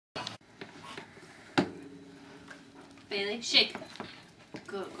Bailey, shake.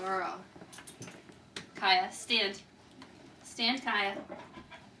 Good girl. Kaya, stand. Stand, Kaya.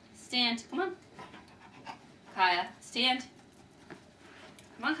 Stand. Come on. Kaya, stand.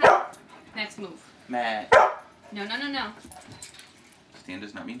 Come on, Kaya. Next move. Matt. No, no, no, no. Stand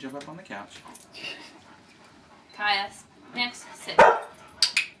does not mean jump up on the couch. Kaya, next, sit.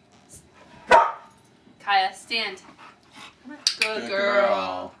 Kaya, stand. Come on. Good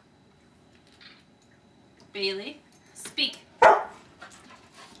girl. Bailey, speak.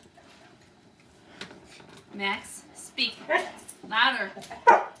 Max, speak. Louder.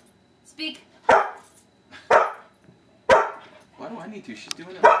 Speak. Why do I need to? She's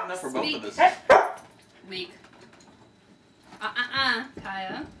doing it loud enough for both of us. Weak.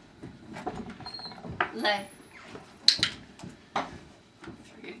 Kaya. Lay.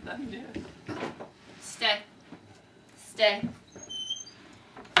 Stay. Stay.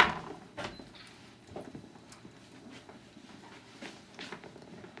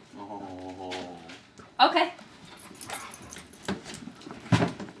 Oh. Okay.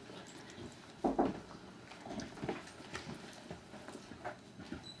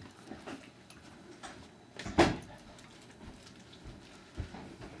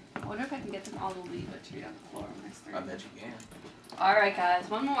 I wonder if I can get them all to leave a tree on the floor when I start. I bet you can. Alright guys,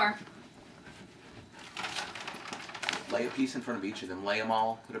 one more. Lay a piece in front of each of them. Lay them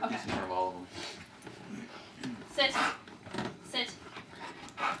all. Put a piece in front of all of them. Sit. Sit.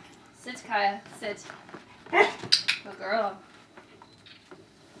 Sit, Kaya. Sit. Good girl.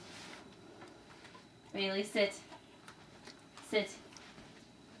 Bailey, sit. Sit.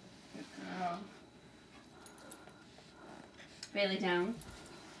 Good girl. Bailey, down.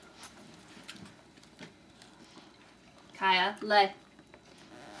 Kaya, lay.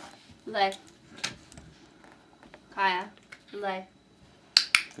 Lay. Kaya, lay.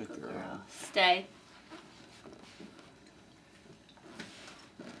 Good girl. Stay.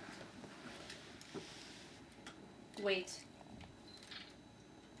 Wait.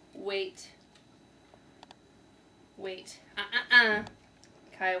 Wait. Wait.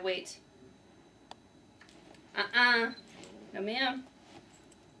 Kaya, wait. No, ma'am.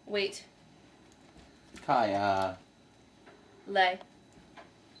 Wait. Kaya. Lay.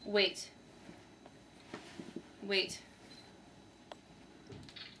 Wait. Wait.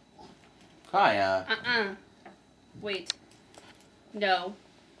 Kaya. Wait. No.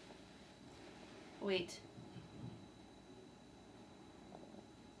 Wait.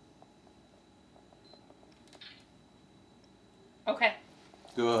 Okay.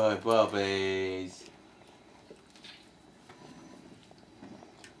 Good puppies.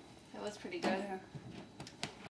 That was pretty good, huh?